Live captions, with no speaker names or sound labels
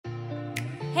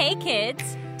Hey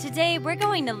kids! Today we're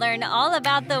going to learn all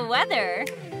about the weather.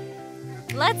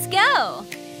 Let's go!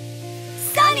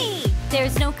 Sunny!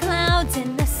 There's no clouds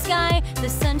in the sky. The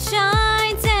sun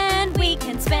shines and we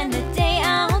can spend the day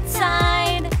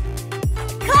outside.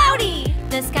 Cloudy!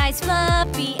 The sky's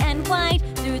fluffy and white.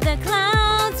 Through the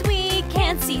clouds we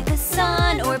can't see the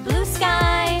sun or blue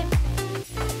sky.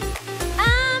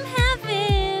 I'm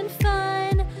having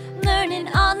fun learning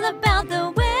all about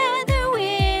the weather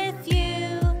with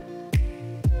you.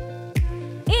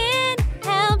 It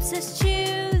helps us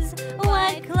choose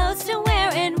what clothes to wear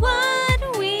and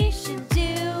what we should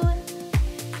do.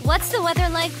 What's the weather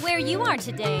like where you are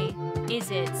today?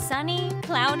 Is it sunny,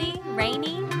 cloudy,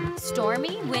 rainy,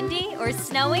 stormy, windy, or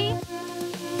snowy?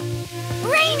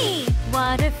 Rainy!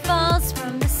 Water falls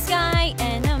from the sky.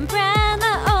 An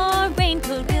umbrella or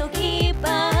raincoat will keep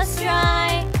us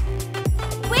dry.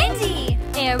 Windy!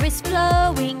 Air is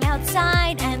flowing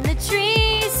outside and the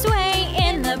trees sway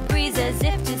in the breeze as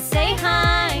if to say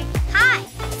hi. Hi!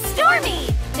 Stormy!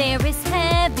 There is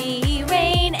heavy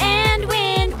rain and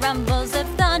wind, rumbles of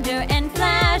thunder and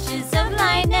flashes of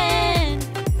lightning.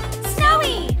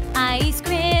 Snowy! Ice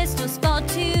crystals fall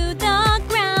to the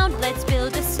ground. Let's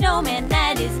build a snowman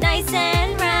that is nice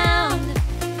and round.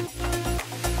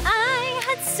 I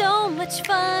had so much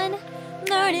fun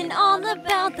learning all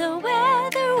about the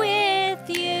weather with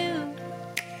you.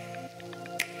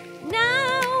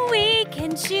 Now we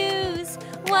can choose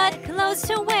what clothes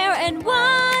to wear and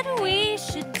what we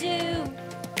should do.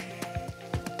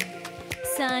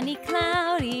 Sunny,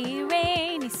 cloudy,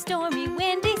 rainy, stormy,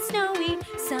 windy, snowy.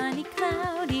 Sunny,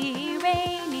 cloudy,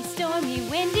 rainy, stormy,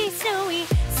 windy, snowy.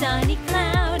 Sunny,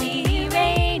 cloudy.